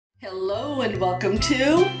Hello and welcome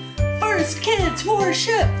to First Kids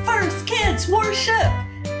Worship! First Kids Worship!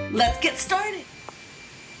 Let's get started!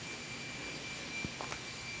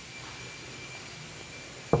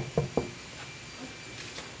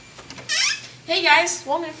 Hey guys,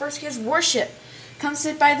 welcome to First Kids Worship. Come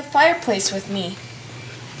sit by the fireplace with me.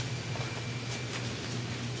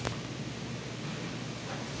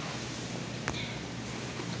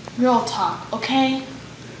 Real talk, okay?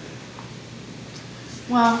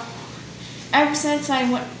 Well, ever since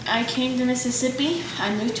I came to Mississippi,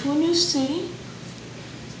 I moved to a new city.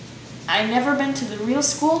 I've never been to the real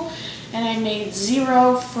school, and I made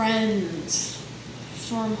 0 friends.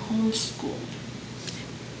 So I'm homeschooled.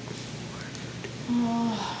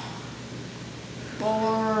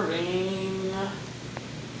 Boring.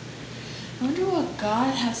 I wonder what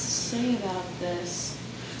God has to say about this.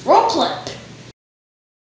 Roll clip!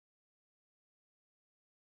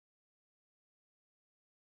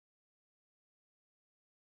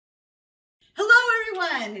 Hello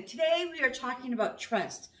everyone! Today we are talking about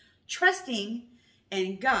trust. Trusting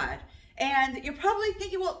in God. And you're probably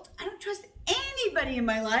thinking, well, I don't trust anybody in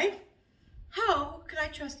my life. How could I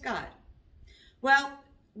trust God? Well,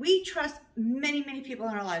 we trust many people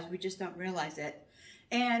in our lives. We just don't realize it.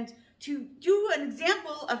 And to do an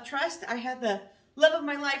example of trust, I have the love of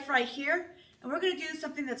my life right here. And we're going to do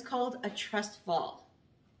something that's called a trust fall.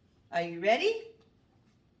 Are you ready?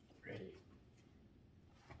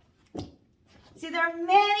 See, there are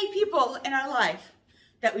many people in our life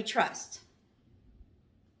that we trust.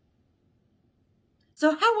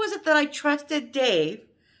 So how was it that I trusted Dave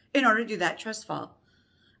in order to do that trust fall?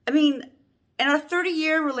 I mean, in our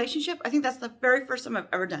 30-year relationship, I think that's the very first time I've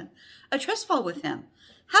ever done a trust fall with him.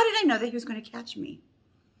 How did I know that he was going to catch me?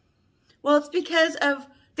 Well, it's because of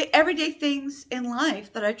the everyday things in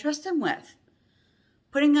life that I trust him with.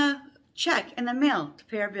 Putting a check in the mail to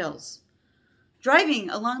pay our bills. Driving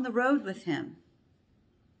along the road with him.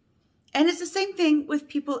 And it's the same thing with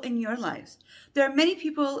people in your lives. There are many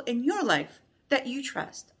people in your life that you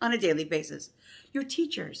trust on a daily basis. Your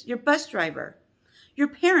teachers, your bus driver, your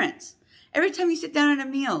parents. Every time you sit down at a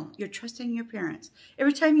meal, you're trusting your parents.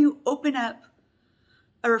 Every time you open up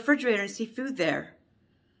a refrigerator and see food there,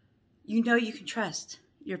 you know you can trust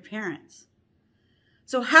your parents.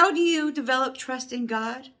 So how do you develop trust in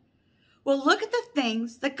God? Well, look at the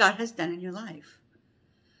things that God has done in your life.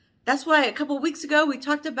 That's why a couple of weeks ago we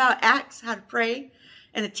talked about Acts, how to pray,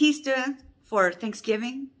 and the T stood for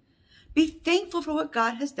Thanksgiving. Be thankful for what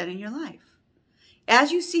God has done in your life.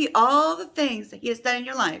 As you see all the things that he has done in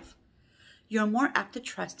your life, you're more apt to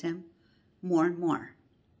trust him more and more.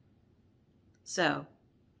 So,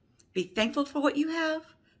 be thankful for what you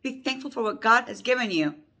have. Be thankful for what God has given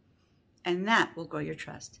you. And that will grow your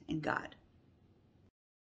trust in God.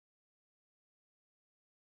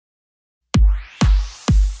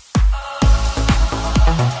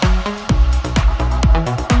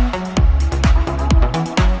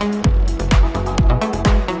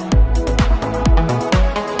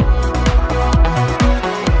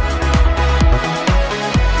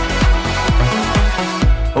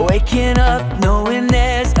 Waking up knowing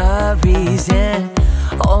there's a reason.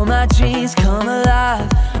 All my dreams come alive.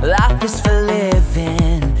 Life is for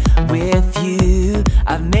living. With you,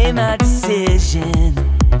 I've made my decision.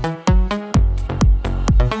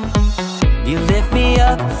 You lift me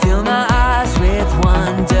up, fill my eyes with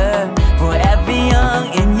wonder. Forever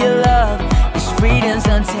young in your love, this freedom's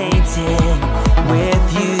untainted.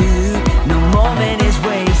 With you, no moment is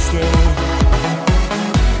wasted.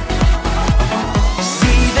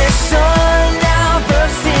 Sun now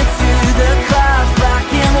bursting through the clouds, black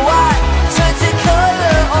and white, turn to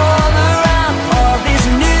color all around. All is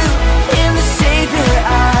new in the Savior I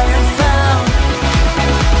have found.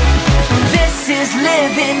 This is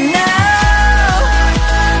living now.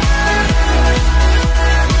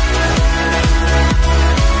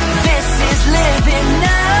 This is living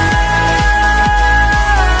now.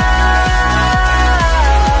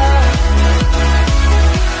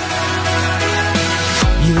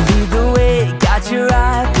 You lead the way, got you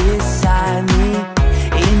right beside me.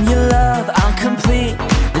 In your love, I'm complete.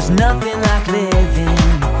 There's nothing like living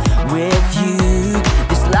with you.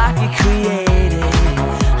 This life you created,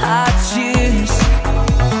 I choose.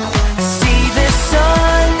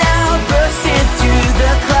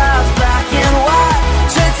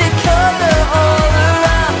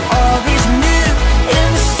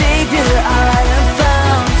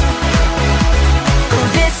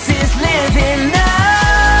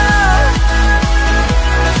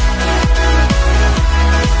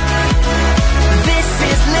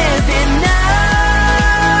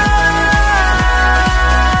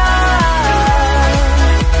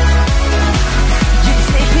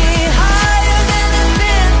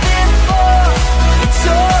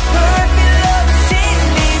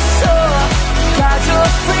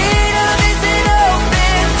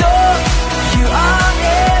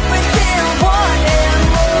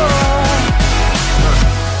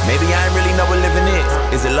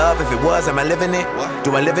 was, am I living it?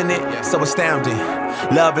 Do I live in it? So astounding.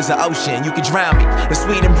 Love is an ocean, you can drown me. The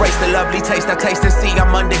sweet embrace, the lovely taste, I taste and see.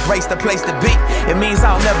 I'm under grace, the place to be. It means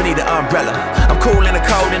I'll never need an umbrella. I'm cool in the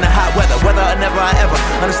cold, in the hot weather. Whether or never I ever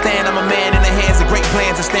understand, I'm a man in the hands of great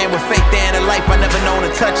plans. I stand with faith there in a life I never known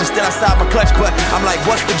to touch. And still I saw my clutch, but I'm like,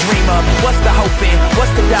 what's the dream of? What's the hope in?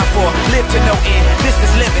 What's the doubt for? Live to no end. This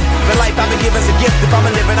is living. The life I've been given's a gift. If I'ma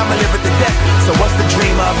live it, I'ma live it to death. So what's the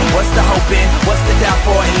dream of? What's the hope in? What's the doubt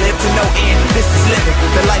for? And live to no end. This is living.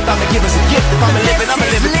 The life I've been given's a gift. If I'ma live it, I'ma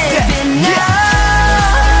live it to death. Yeah.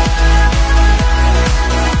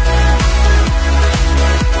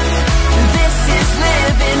 This is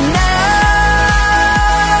living now.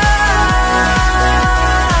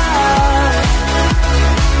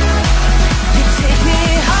 You take me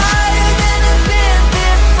higher than I've been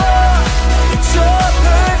before. It's your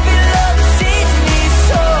perfect love that sees me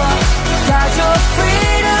soar. God, your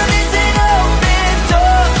freedom is an open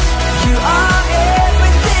door. You are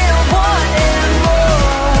everything I want and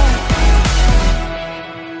more.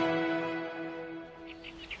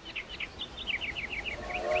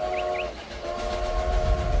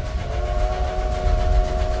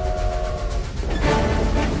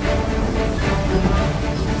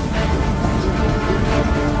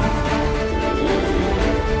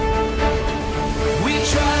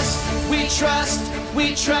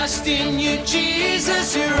 We trust in you,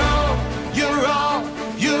 Jesus. You're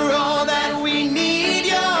all that we need.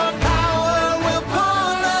 Your power will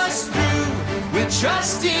pull us through. We're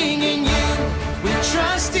trusting in you. We're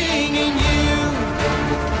trusting in you.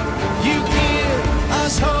 You give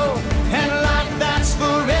us hope and life that's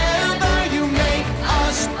forever. You make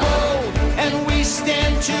us bold and we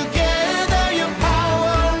stand together. Your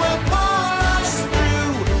power will pull us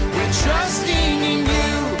through. We're trusting in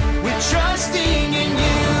you. We're trusting in you.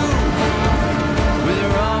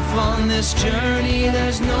 We're off on this journey,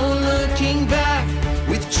 there's no looking back.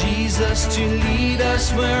 With Jesus to lead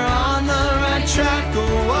us, we're on the right track.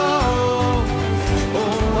 Oh, oh,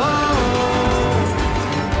 oh, oh.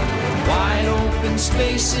 Wide open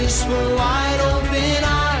spaces for wide open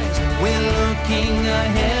eyes. We're looking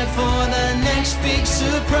ahead for the next big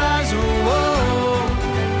surprise. Oh, oh,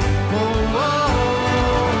 oh, oh.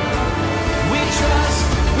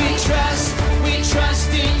 We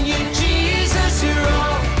trust in you, Jesus. You're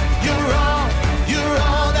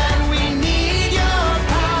all that we need. Your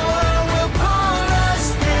power will pull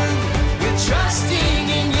us through. We're trusting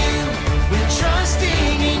in you. We're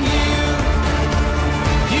trusting in you.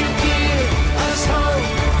 You give us hope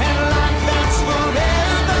and life that's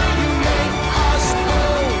forever. You make us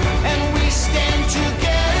bold and we stand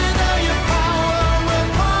together. Your power will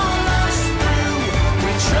pull us through.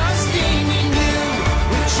 We're trusting in you.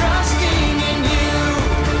 We're trusting in you.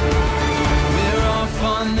 We're off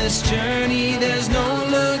on this journey, there's no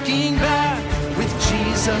looking back. With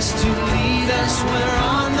Jesus to lead us, we're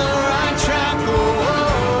on the right track. Oh, oh,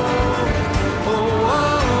 oh,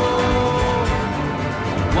 oh.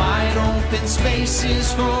 Wide open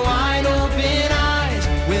spaces for wide open eyes.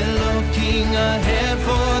 We're looking ahead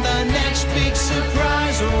for the next big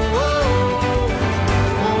surprise. Oh, oh,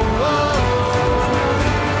 oh, oh.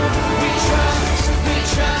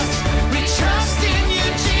 We trust in you,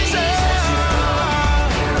 Jesus.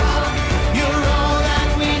 You're all that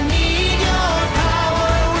we need. Your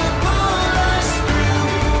power will pull us through.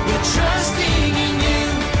 We're trusting in you.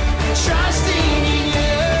 We're trusting in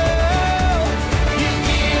you. You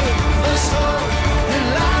give us hope and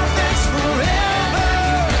life that's forever.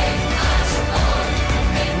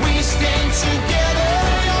 And we stand together.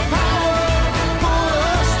 Your power pull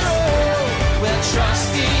us through. We're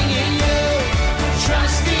trusting in you.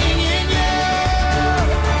 Trusting in you.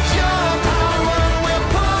 Your power will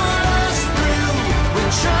pull us through.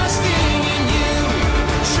 We're trusting in you.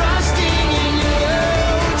 Trusting in you.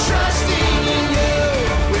 Trusting in you.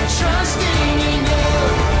 We're trusting in you.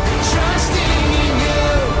 Trusting in you.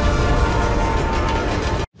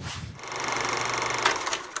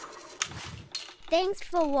 Thanks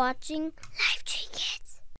for watching Life Tree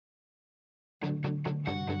Kids.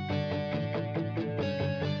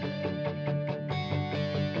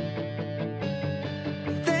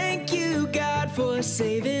 Thank you, God, for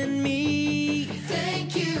saving me.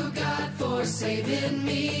 Thank you, God, for saving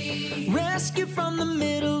me. Rescue from the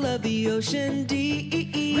middle of the ocean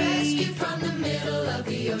deep. Rescue from the middle of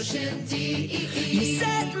the ocean deep. You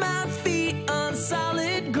set my feet on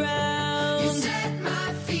solid ground. You set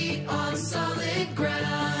my feet on solid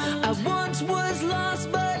ground. I once was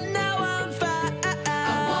lost, but now I'm found.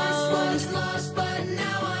 I once was lost, but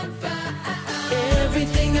now I'm found.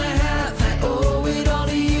 Everything I have, I owe it all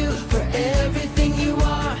to you. For everything you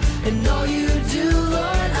are and all you do,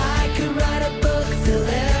 Lord, I could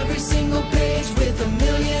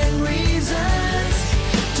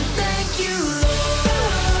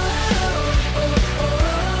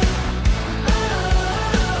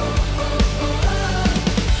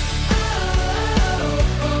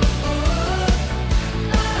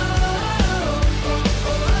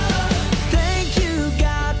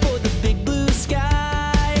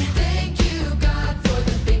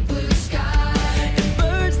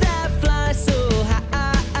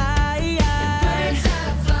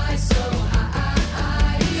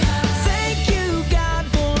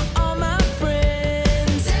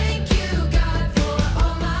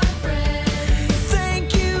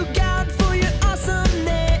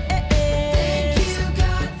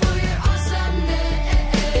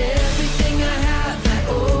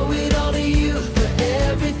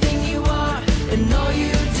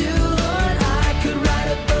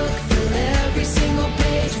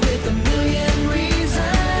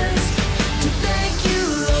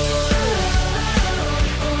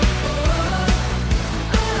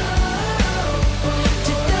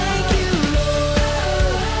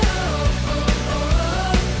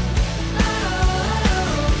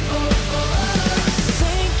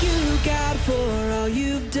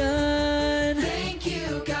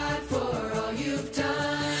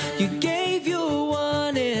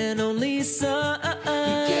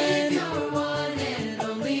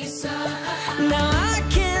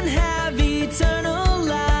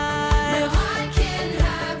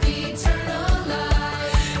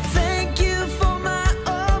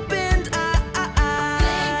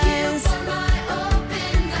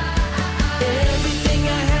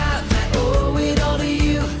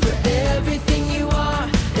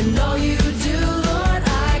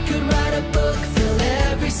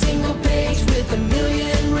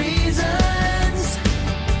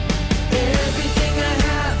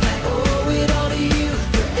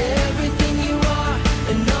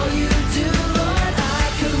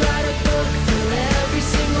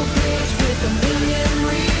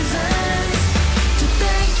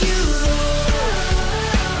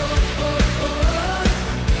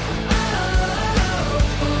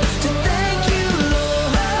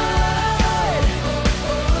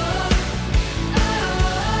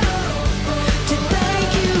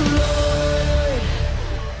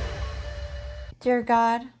Dear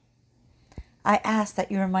God, I ask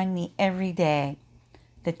that you remind me every day,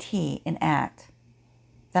 the T in ACT,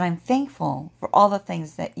 that I'm thankful for all the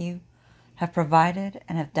things that you have provided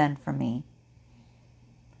and have done for me.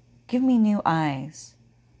 Give me new eyes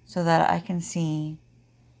so that I can see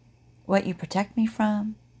what you protect me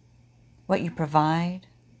from, what you provide,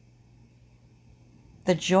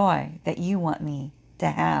 the joy that you want me to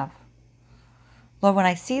have. Lord, when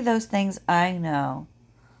I see those things, I know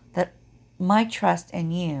that my trust in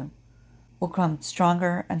you will come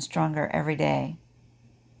stronger and stronger every day.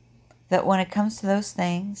 That when it comes to those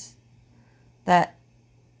things that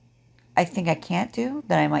I think I can't do,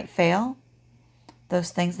 that I might fail, those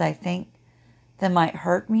things that I think that might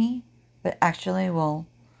hurt me, but actually will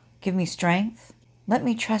give me strength, let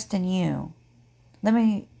me trust in you. Let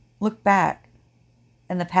me look back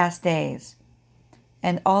in the past days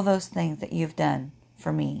and all those things that you've done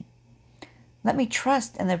for me. Let me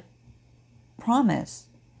trust in the promise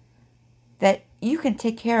that you can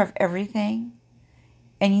take care of everything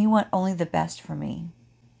and you want only the best for me.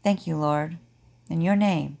 Thank you, Lord. In your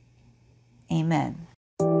name, amen.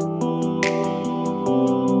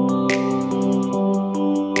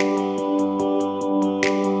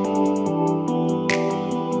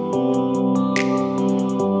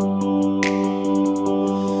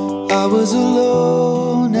 I was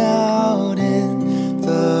alone out in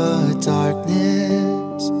the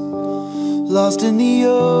darkness, lost in the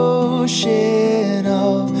ocean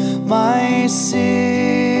of my sin.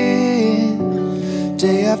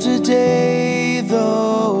 Day after day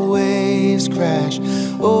the waves crash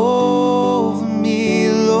over me.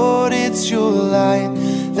 Lord, it's your light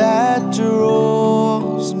that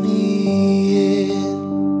draws me in.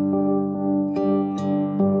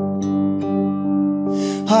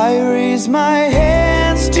 I raise my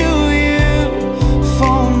hands to you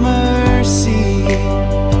for mercy.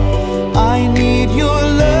 I need your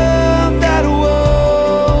love that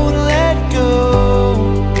won't let go.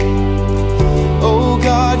 Oh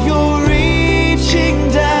God, you're reaching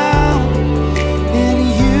down. In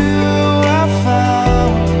you I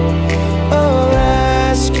found a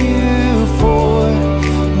rescue for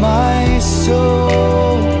my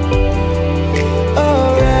soul. A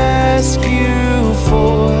rescue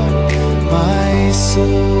for my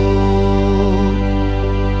soul.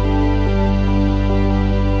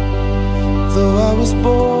 Though I was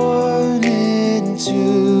born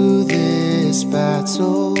into this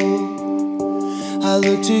battle, I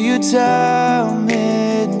look to you time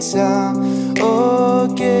and time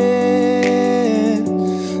again.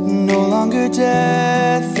 No longer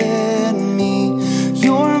death in me,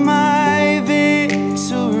 you're my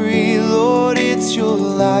victory. Lord, it's your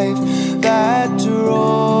life that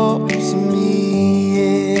draws me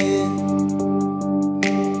in.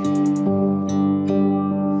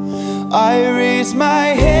 I raise my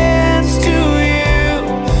hands to you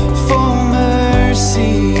for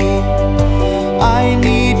mercy. I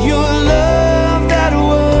need your love that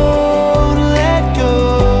won't let go.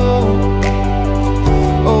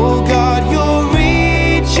 Oh God, you're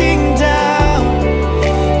reaching down.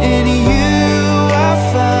 In you I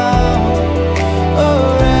found a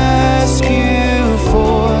rescue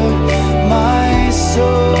for my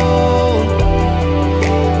soul.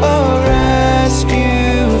 A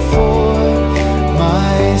rescue for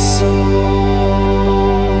my soul.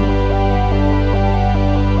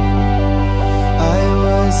 I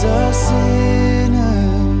was a sinner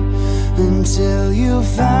until you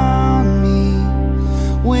found me.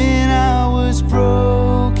 When I was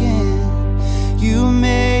broken, you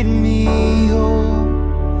made me whole.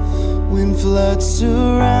 When floods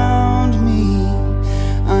surround me,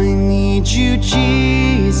 I need you,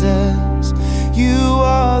 Jesus. You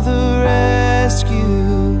are the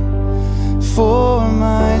rescue for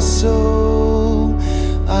my soul.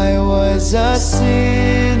 I was a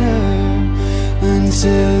sinner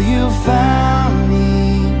until you found me.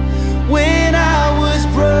 When I was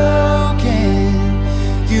broken,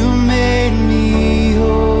 you made me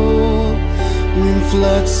whole. When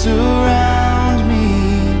floods surround me,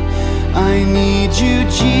 I need you,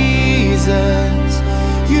 Jesus.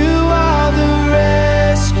 You are the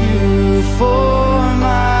rescue for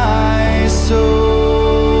my soul.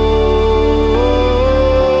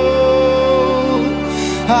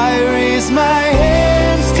 I raise my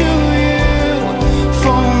hands to you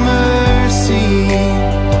for mercy.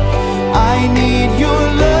 I need your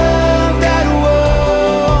love that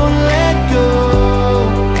won't let go.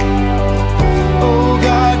 Oh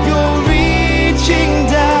God, you're reaching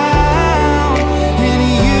down. In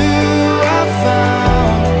you I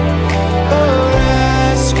found a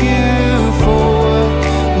rescue for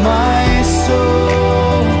my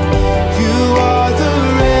soul. You are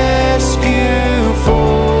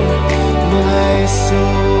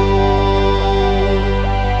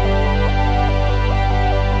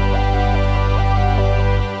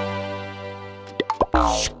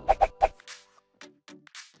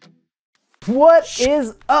What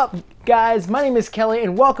is up, guys? My name is Kelly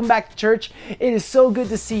and welcome back to church. It is so good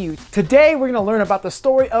to see you. Today we're going to learn about the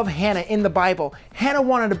story of Hannah in the Bible. Hannah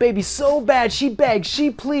wanted a baby so bad, she begged, she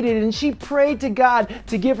pleaded, and she prayed to God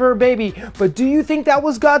to give her a baby. But do you think that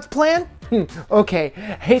was God's plan? Okay,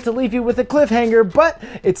 hate to leave you with a cliffhanger, but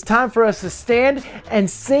it's time for us to stand and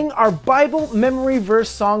sing our Bible memory verse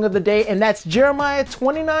song of the day, and that's Jeremiah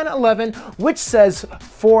 29:11, which says,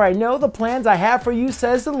 "For I know the plans I have for you,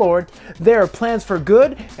 says the Lord. They are plans for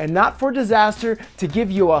good and not for disaster, to give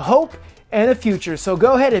you a hope and a future." So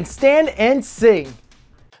go ahead and stand and sing.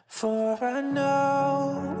 For I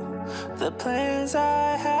know the plans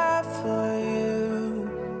I have for you,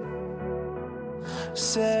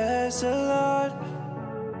 says the Lord.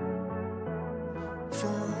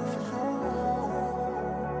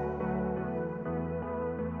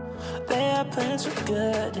 They are plans for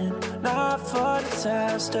good and not for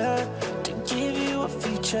disaster, to give you a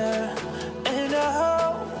future and a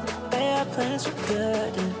hope. They are plans for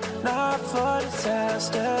good and not for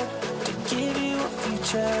disaster, to give you a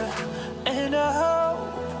future and a hope.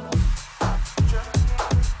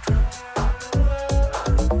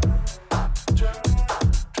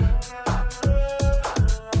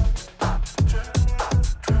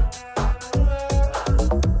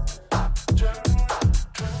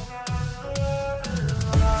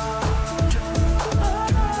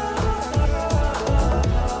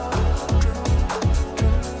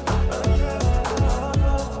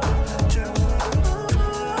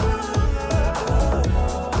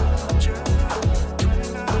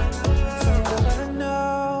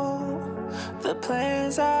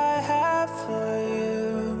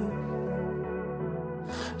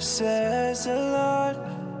 Says the Lord.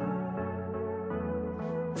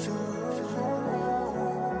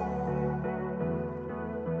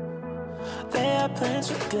 They are plans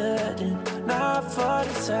for good and not for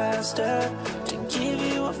disaster, to give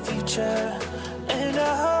you a future and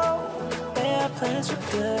a hope. They are plans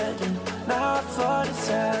for good and not for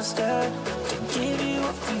disaster, to give you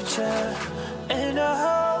a future and a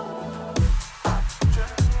hope.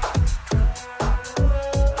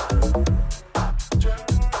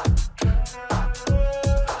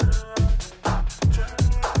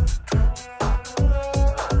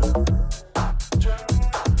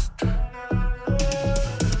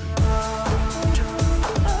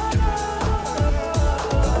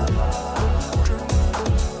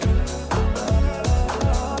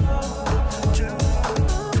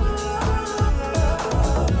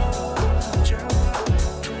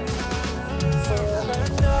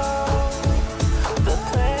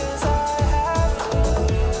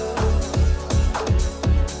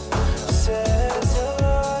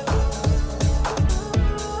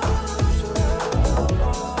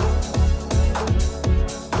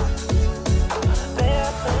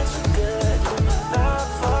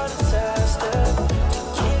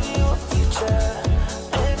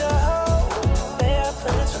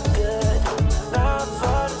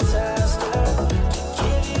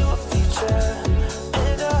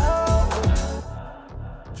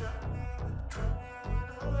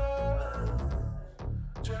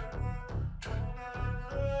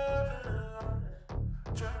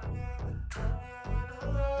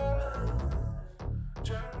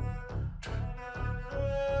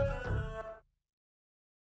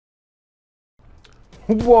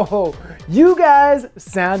 Whoa, you guys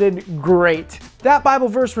sounded great. That Bible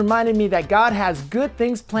verse reminded me that God has good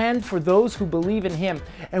things planned for those who believe in Him.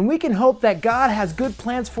 And we can hope that God has good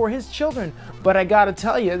plans for His children. But I gotta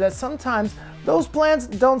tell you that sometimes those plans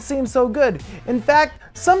don't seem so good. In fact,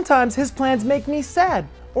 sometimes His plans make me sad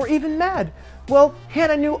or even mad. Well,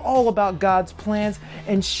 Hannah knew all about God's plans,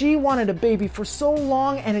 and she wanted a baby for so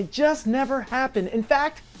long and it just never happened. In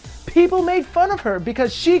fact, people made fun of her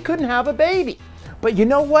because she couldn't have a baby. But you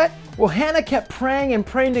know what? Well, Hannah kept praying and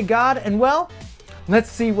praying to God, and well,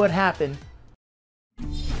 let's see what happened.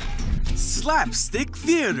 Slapstick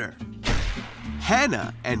Theater.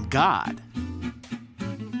 Hannah and God.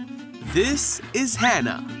 This is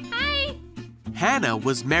Hannah. Hi. Hannah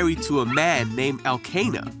was married to a man named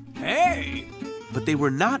Elkanah. Hey. But they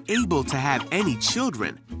were not able to have any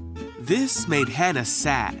children. This made Hannah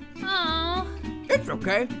sad. Aw. It's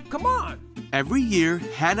okay. Come on. Every year,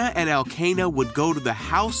 Hannah and Elkanah would go to the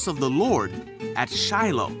house of the Lord at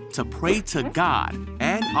Shiloh to pray to God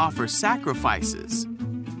and offer sacrifices.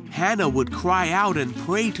 Hannah would cry out and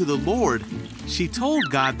pray to the Lord. She told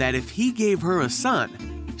God that if He gave her a son,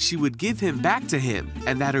 she would give him back to Him,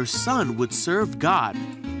 and that her son would serve God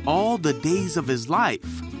all the days of his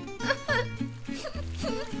life.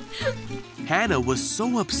 Hannah was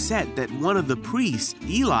so upset that one of the priests,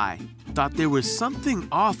 Eli, thought there was something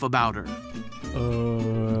off about her.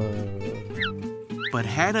 But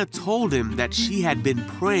Hannah told him that she had been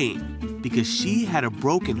praying because she had a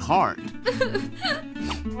broken heart.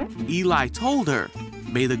 Eli told her,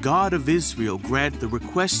 "May the God of Israel grant the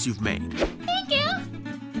request you've made." Thank you.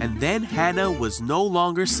 And then Hannah was no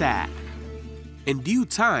longer sad. In due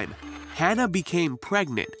time, Hannah became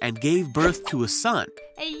pregnant and gave birth to a son.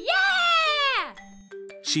 Yeah!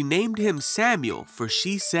 She named him Samuel, for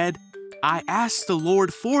she said, "I asked the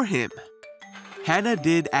Lord for him." Hannah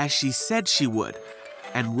did as she said she would,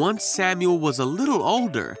 and once Samuel was a little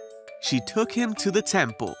older, she took him to the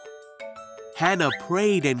temple. Hannah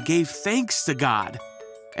prayed and gave thanks to God,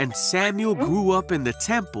 and Samuel grew up in the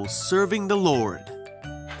temple serving the Lord.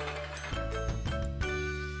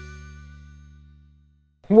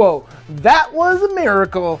 Whoa, that was a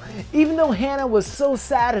miracle. Even though Hannah was so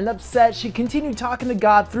sad and upset, she continued talking to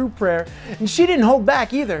God through prayer, and she didn't hold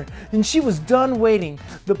back either. And she was done waiting.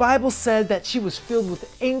 The Bible said that she was filled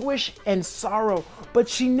with anguish and sorrow, but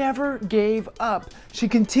she never gave up. She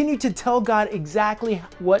continued to tell God exactly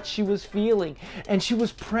what she was feeling, and she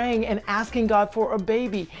was praying and asking God for a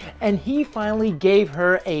baby, and He finally gave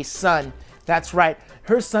her a son. That's right,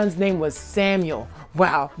 her son's name was Samuel.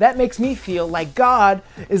 Wow, that makes me feel like God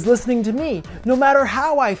is listening to me. No matter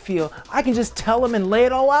how I feel, I can just tell Him and lay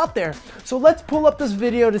it all out there. So let's pull up this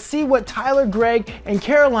video to see what Tyler, Greg, and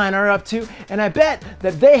Caroline are up to, and I bet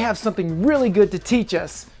that they have something really good to teach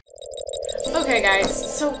us. Okay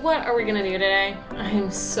guys, so what are we gonna do today? I'm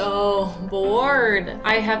so bored.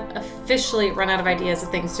 I have officially run out of ideas of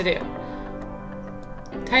things to do.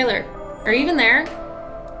 Tyler, are you even there?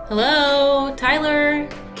 Hello, Tyler?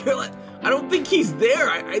 Caroline, I don't think he's there.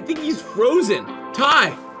 I think he's frozen. Ty,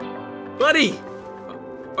 buddy,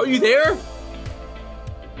 are you there?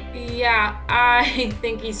 Yeah, I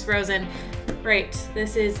think he's frozen. Great,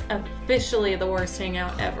 this is officially the worst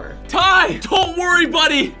hangout ever. Ty, don't worry,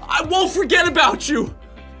 buddy. I won't forget about you.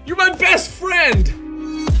 You're my best friend.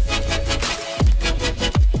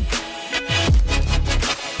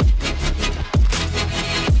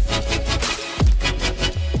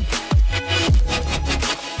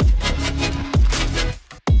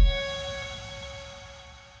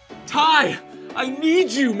 Ty, I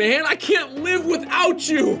need you, man. I can't live without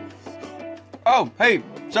you. Oh, hey,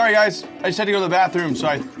 sorry guys. I just had to go to the bathroom, so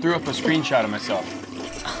I threw up a screenshot of myself.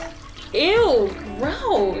 Ew,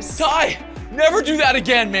 gross. Ty, never do that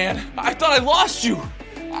again, man. I thought I lost you.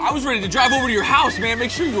 I was ready to drive over to your house, man,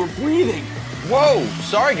 make sure you were breathing. Whoa,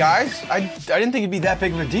 sorry guys. I didn't think it'd be that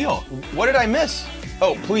big of a deal. What did I miss?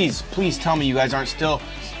 Oh, please tell me you guys aren't still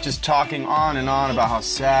just talking on and on about how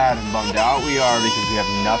sad and bummed out we are because we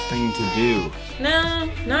have nothing to do. No,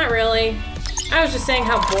 not really. I was just saying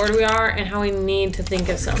how bored we are and how we need to think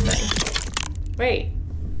of something. Wait,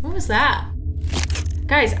 what was that?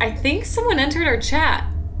 Guys, I think someone entered our chat.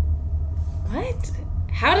 What?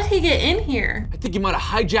 How did he get in here? I think he might have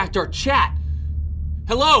hijacked our chat.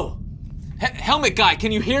 Hello? Helmet guy,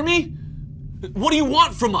 can you hear me? What do you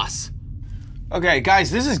want from us? Okay, guys,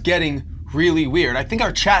 this is getting really weird. I think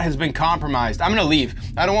our chat has been compromised. I'm gonna leave.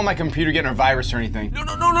 I don't want my computer getting a virus or anything.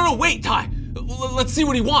 No, wait, Ty. Let's see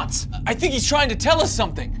what he wants. I think he's trying to tell us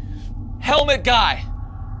something. Helmet guy,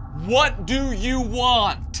 what do you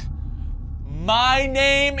want? My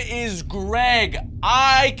name is Greg.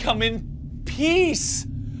 I come in peace.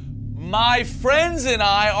 My friends and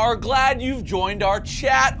I are glad you've joined our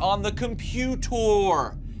chat on the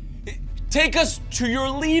computer. Take us to your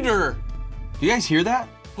leader. Do you guys hear that?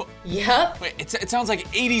 Yep. Wait, it sounds like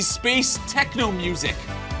 80s space techno music.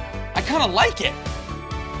 I kind of like it.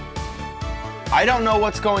 I don't know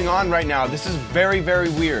what's going on right now. This is very, very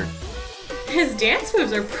weird. His dance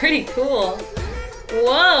moves are pretty cool.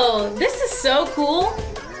 Whoa, this is so cool.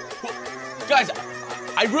 Guys,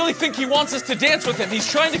 I really think he wants us to dance with him. He's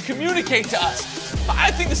trying to communicate to us. I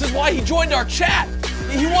think this is why he joined our chat.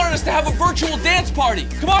 He wanted us to have a virtual dance party.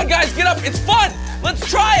 Come on, guys, get up. It's fun. Let's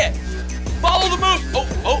try it. Follow the move.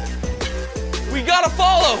 Oh. We gotta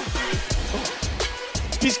follow.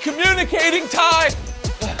 He's communicating, Ty.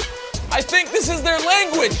 I think this is their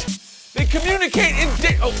language. They communicate in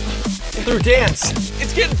through dance.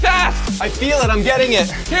 It's getting fast. I feel it. I'm getting it.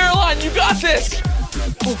 Caroline, you got this.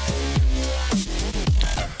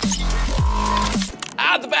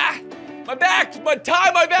 Ah, the back. My back.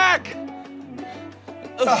 My back.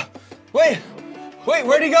 Wait,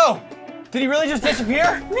 where'd he go? Did he really just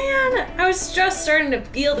disappear? Man, I was just starting to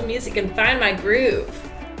feel the music and find my groove.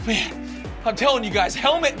 Man, I'm telling you guys,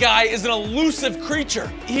 Helmet Guy is an elusive creature.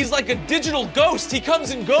 He's like a digital ghost. He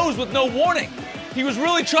comes and goes with no warning. He was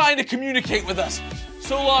really trying to communicate with us.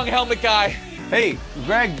 So long, Helmet Guy. Hey,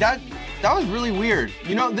 Greg, that that was really weird.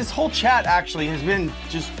 You know, this whole chat actually has been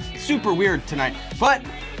just super weird tonight. But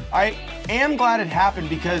I am glad it happened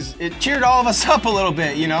because it cheered all of us up a little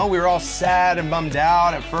bit, you know? We were all sad and bummed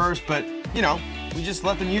out at first, but, you know, we just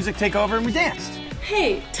let the music take over and we danced.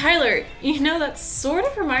 Hey, Tyler, you know, that sort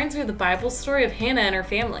of reminds me of the Bible story of Hannah and her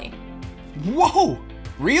family. Whoa!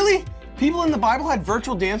 Really? People in the Bible had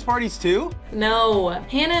virtual dance parties too? No,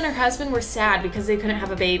 Hannah and her husband were sad because they couldn't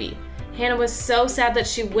have a baby. Hannah was so sad that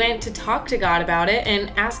she went to talk to God about it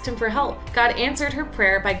and asked him for help. God answered her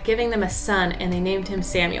prayer by giving them a son, and they named him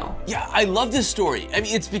Samuel. Yeah, I love this story. I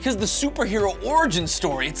mean, it's because the superhero origin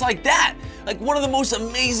story, it's like that. Like one of the most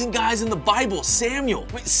amazing guys in the Bible, Samuel.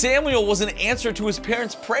 I mean, Samuel was an answer to his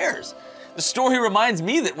parents' prayers. The story reminds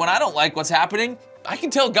me that when I don't like what's happening, I can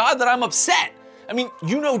tell God that I'm upset. I mean,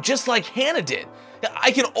 you know, just like Hannah did.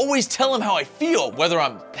 I can always tell him how I feel, whether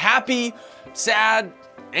I'm happy, sad,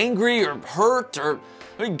 angry, or hurt, or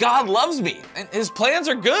I mean, God loves me, and his plans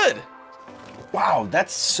are good. Wow,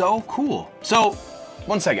 that's so cool. So,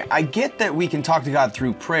 one second, I get that we can talk to God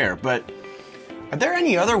through prayer, but are there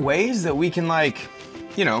any other ways that we can, like,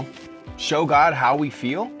 you know, show God how we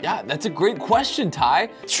feel? Yeah, that's a great question, Ty.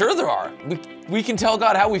 Sure there are. We can tell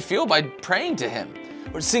God how we feel by praying to him,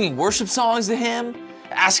 or singing worship songs to him,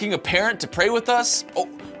 asking a parent to pray with us, or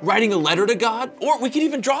writing a letter to God, or we could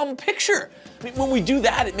even draw him a picture. I mean, when we do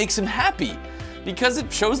that, it makes him happy because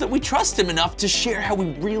it shows that we trust him enough to share how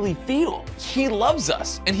we really feel. He loves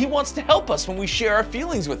us, and he wants to help us when we share our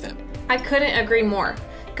feelings with him. I couldn't agree more.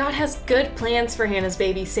 God has good plans for Hannah's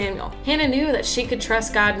baby, Samuel. Hannah knew that she could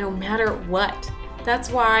trust God no matter what. That's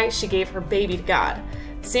why she gave her baby to God.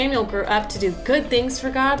 Samuel grew up to do good things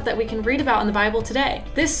for God that we can read about in the Bible today.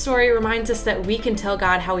 This story reminds us that we can tell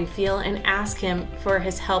God how we feel and ask him for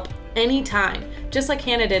his help anytime, just like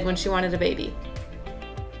Hannah did when she wanted a baby.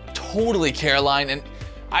 Totally, Caroline, and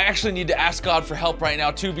I actually need to ask God for help right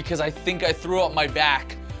now too because I think I threw out my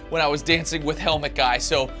back when I was dancing with Helmet Guy,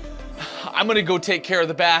 so I'm gonna go take care of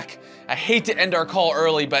the back. I hate to end our call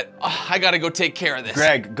early, but I gotta go take care of this.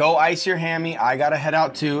 Greg, go ice your hammy. I gotta head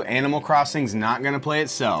out too. Animal Crossing's not gonna play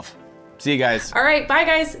itself. See you guys. All right, bye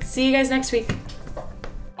guys. See you guys next week.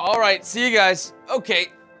 All right, see you guys. Okay.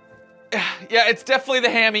 Yeah, it's definitely the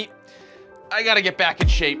hammy. I gotta get back in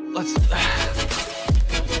shape. Let's...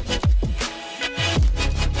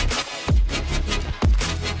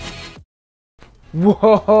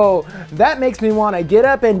 Whoa, that makes me want to get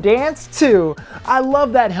up and dance too. I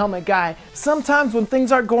love that Helmet Guy. Sometimes when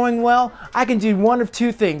things aren't going well, I can do one of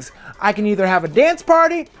two things. I can either have a dance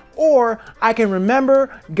party or I can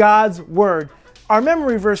remember God's word. Our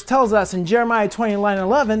memory verse tells us in Jeremiah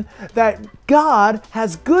 29:11 that God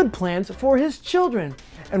has good plans for his children.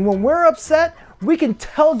 And when we're upset, we can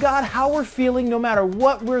tell God how we're feeling no matter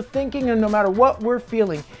what we're thinking and no matter what we're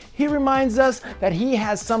feeling. He reminds us that he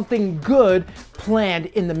has something good planned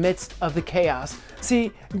in the midst of the chaos.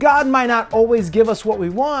 See, God might not always give us what we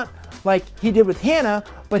want, like he did with Hannah,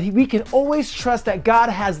 but we can always trust that God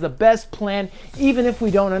has the best plan even if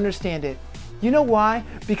we don't understand it. You know why?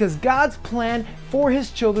 Because God's plan for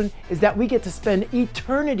his children is that we get to spend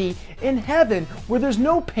eternity in heaven where there's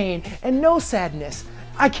no pain and no sadness.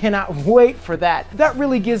 I cannot wait for that. That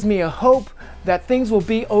really gives me a hope that things will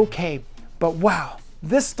be okay. But wow,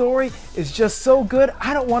 this story is just so good,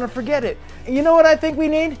 I don't want to forget it. And you know what I think we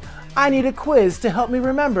need? I need a quiz to help me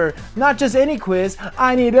remember. Not just any quiz,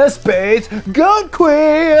 I need a Spades Goat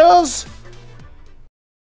quiz!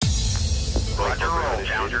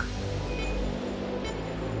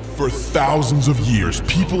 For thousands of years,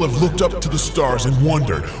 people have looked up to the stars and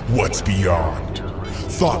wondered what's beyond.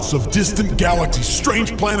 Thoughts of distant galaxies,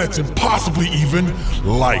 strange planets, and possibly even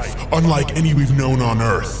life unlike any we've known on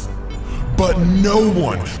Earth. But no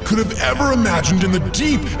one could have ever imagined in the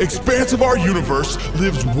deep expanse of our universe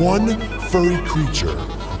lives one furry creature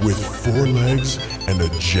with 4 legs and a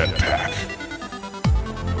jetpack.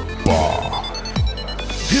 Bah.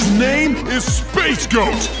 His name is Space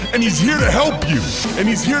Goat, and he's here to help you, and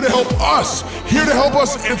he's here to help us, here to help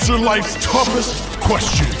us answer life's toughest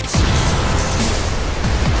questions.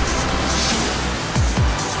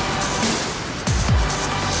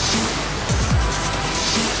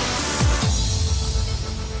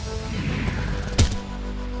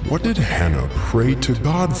 What did Hannah pray to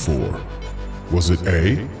God for? Was it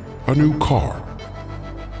A, a new car?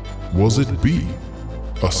 Was it B,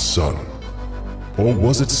 a son? Or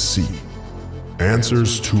was it C,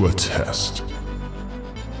 answers to a test?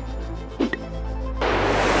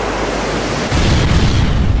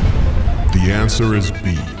 The answer is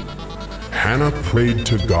B. Hannah prayed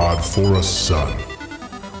to God for a son.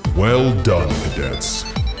 Well done, cadets.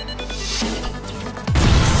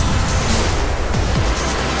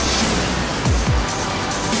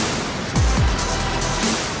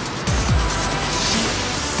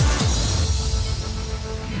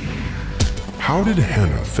 How did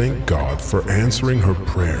Hannah thank God for answering her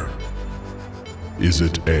prayer? Is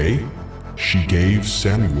it A, she gave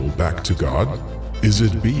Samuel back to God? Is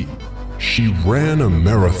it B, she ran a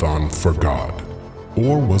marathon for God?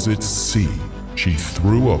 Or was it C, she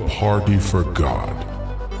threw a party for God?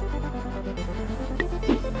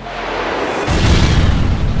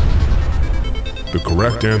 The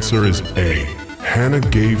correct answer is A. Hannah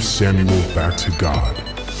gave Samuel back to God,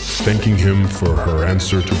 thanking him for her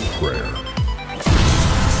answer to prayer.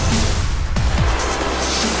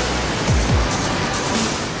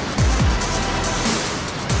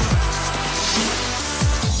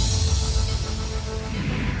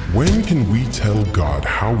 When can we tell God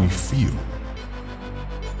how we feel?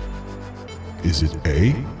 Is it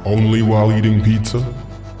A, only while eating pizza?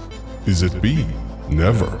 Is it B,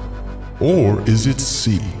 never? Or is it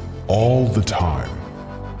C, all the time?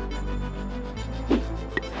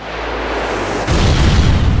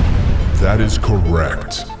 That is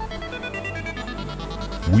correct.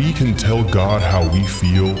 We can tell God how we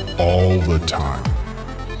feel all the time.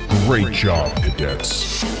 Great job,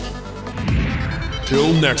 cadets.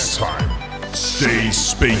 Till next time, stay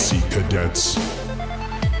spacey, cadets.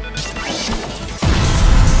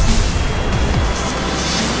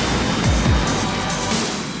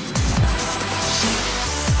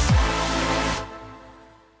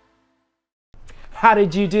 How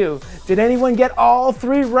did you do? Did anyone get all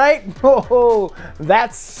 3 right? Oh,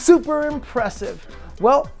 that's super impressive.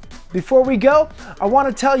 Well, before we go, I want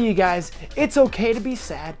to tell you guys, it's okay to be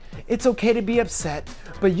sad, it's okay to be upset,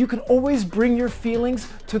 but you can always bring your feelings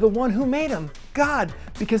to the one who made them, God,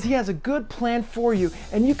 because he has a good plan for you,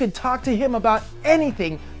 and you can talk to him about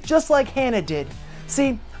anything, just like Hannah did.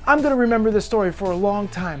 See, I'm going to remember this story for a long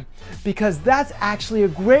time, because that's actually a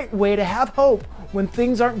great way to have hope when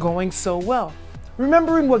things aren't going so well.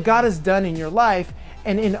 Remembering what God has done in your life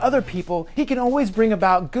and in other people, he can always bring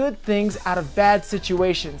about good things out of bad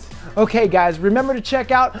situations. Okay guys, remember to check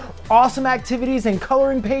out awesome activities and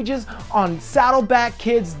coloring pages on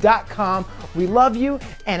saddlebackkids.com. We love you,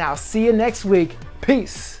 and I'll see you next week.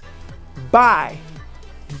 Peace. Bye.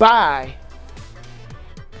 Bye.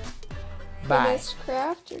 Bye. For this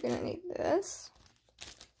craft, you're gonna need this.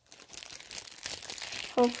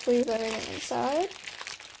 Hopefully put it inside.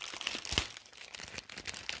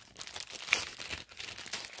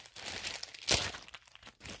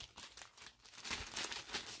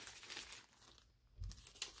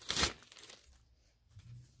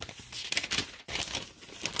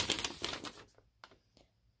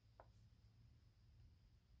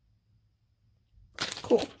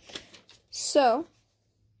 Cool. So,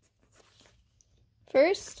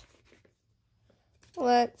 first,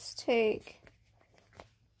 let's take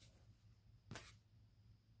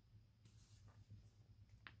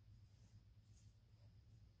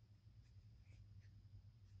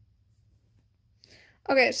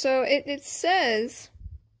okay, so it says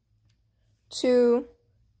to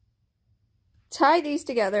tie these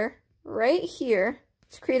together right here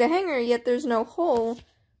to create a hanger, yet there's no hole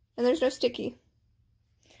and there's no sticky.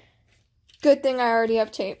 Good thing I already have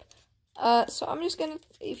tape. So I'm just gonna,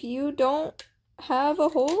 if you don't have a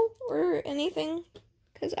hole or anything,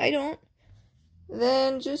 because I don't,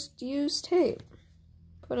 then just use tape.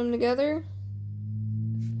 Put them together.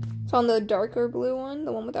 It's on the darker blue one,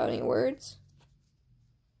 the one without any words.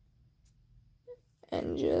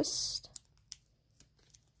 And just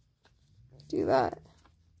do that.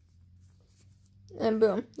 And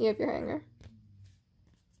boom, you have your hanger.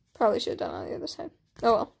 Probably should have done it on the other side.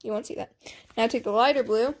 Oh well, you won't see that. Now take the lighter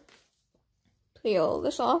blue, peel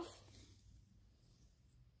this off,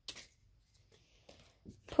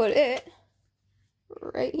 put it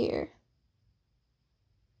right here.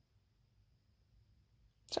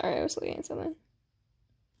 Sorry, I was looking at something.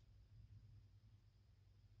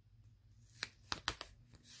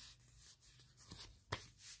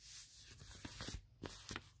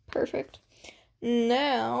 Perfect.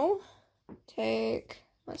 Now, take,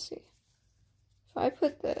 let's see. If I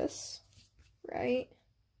put this right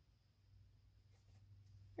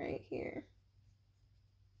here,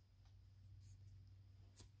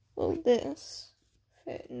 will this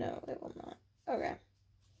fit? No, it will not. Okay.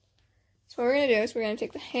 So what we're going to do is we're going to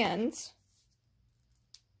take the hands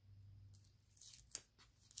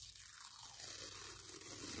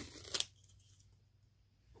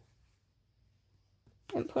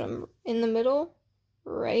and put them in the middle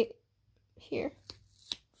right here.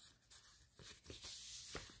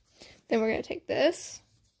 Then we're going to take this,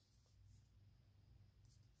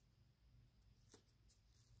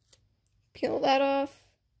 peel that off,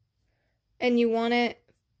 and you want it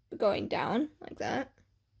going down like that.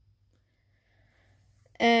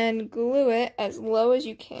 and glue it as low as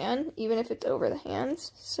you can, even if it's over the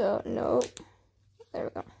hands. So, no. There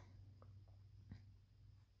we go.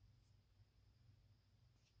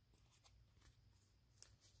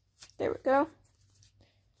 There we go.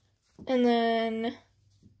 And then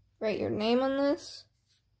write your name on this.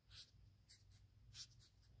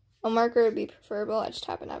 A marker would be preferable. I just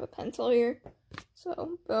happen to have a pencil here.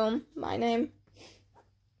 So, boom, my name.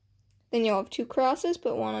 Then you'll have 2 crosses,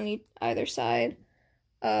 but one on either side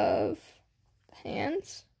of the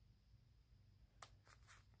hands.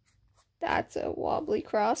 That's a wobbly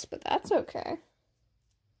cross, but that's okay.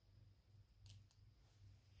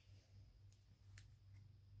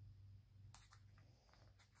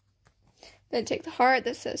 Then take the heart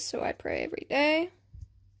that says, "So I pray every day."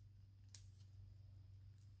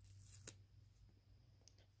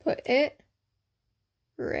 Put it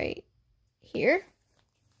right here.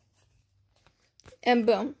 And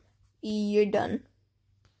boom, you're done.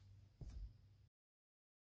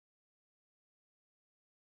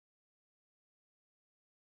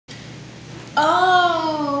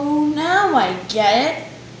 Oh, now I get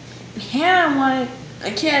it. Hannah wanted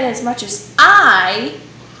a kid as much as I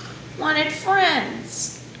wanted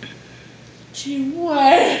friends. She wailed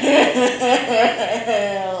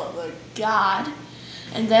to God.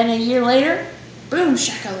 And then a year later, boom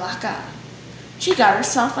shakalaka, she got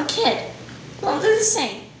herself a kid. Well, they're the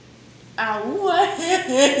same. I wailed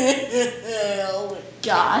to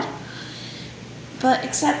God. But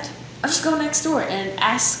except, I'll just go next door and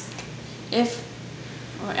ask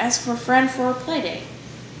for a friend for a play date.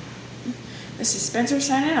 This is Spencer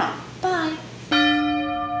signing off. Bye.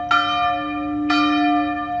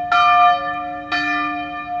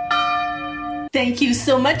 Thank you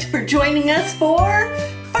so much for joining us for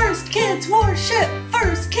First Kids Worship.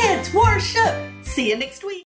 First Kids Worship. See you next week.